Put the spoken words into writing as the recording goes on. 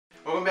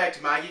Welcome back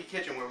to My Geeky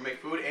Kitchen, where we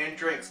make food and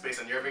drinks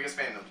based on your biggest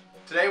fandoms.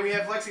 Today we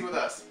have Lexi with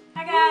us.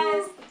 Hi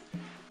guys!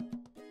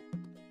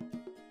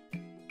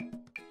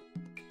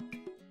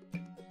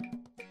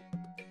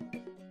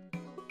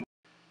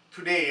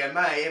 Today on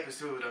my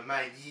episode of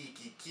My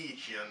Geeky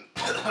Kitchen,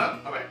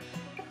 okay,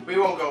 we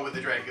won't go with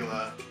the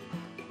Dracula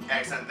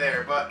accent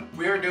there, but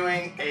we are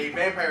doing a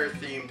vampire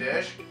themed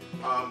dish,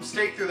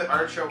 steak through the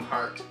artichoke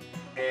heart.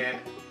 And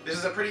this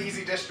is a pretty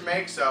easy dish to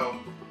make, so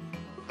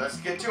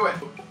let's get to it.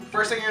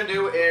 First thing you're going to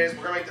do is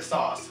we're going to make the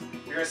sauce.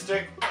 You're going to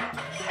stick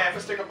half a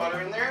stick of butter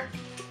in there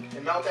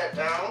and melt that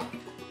down.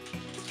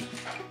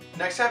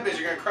 Next step is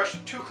you're going to crush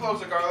 2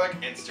 cloves of garlic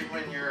and stick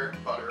them in your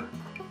butter.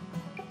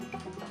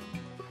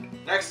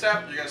 Next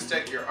step, you're going to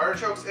stick your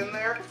artichokes in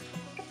there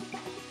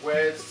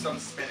with some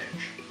spinach.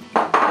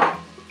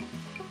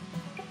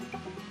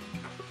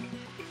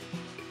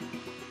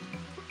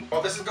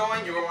 While this is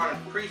going, you're going to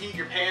want to preheat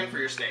your pan for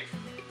your steak.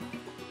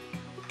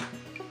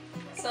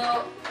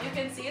 So you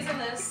can season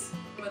this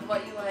with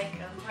what you like.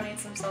 I'm putting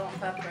some salt and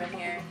pepper in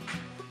here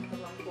because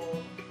I'm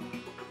cool.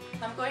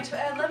 I'm going to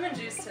add lemon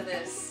juice to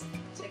this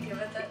to give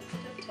it that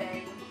bit of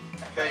tang.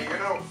 Okay,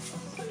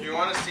 you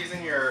want to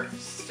season your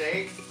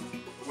steak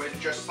with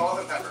just salt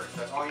and pepper.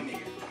 That's all you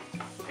need.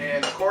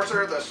 And the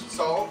coarser the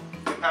salt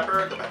and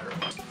pepper, the better.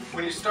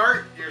 When you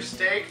start your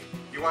steak,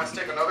 you want to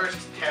stick another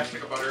half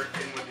stick of butter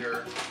in with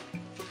your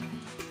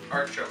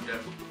artichoke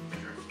dip.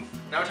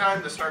 Now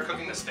time to start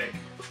cooking the steak.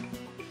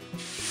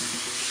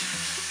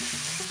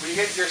 When you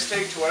get your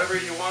steak to whatever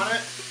you want it,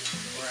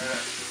 we're going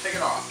to take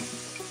it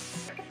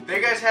off. There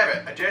you guys have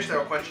it, a dish that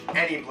will quench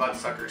any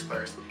bloodsucker's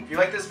thirst. If you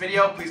like this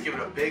video, please give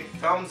it a big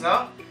thumbs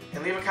up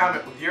and leave a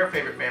comment with your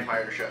favorite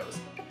vampire shows.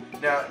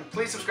 Now,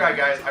 please subscribe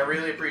guys, I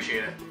really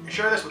appreciate it. And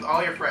share this with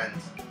all your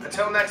friends.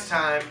 Until next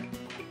time,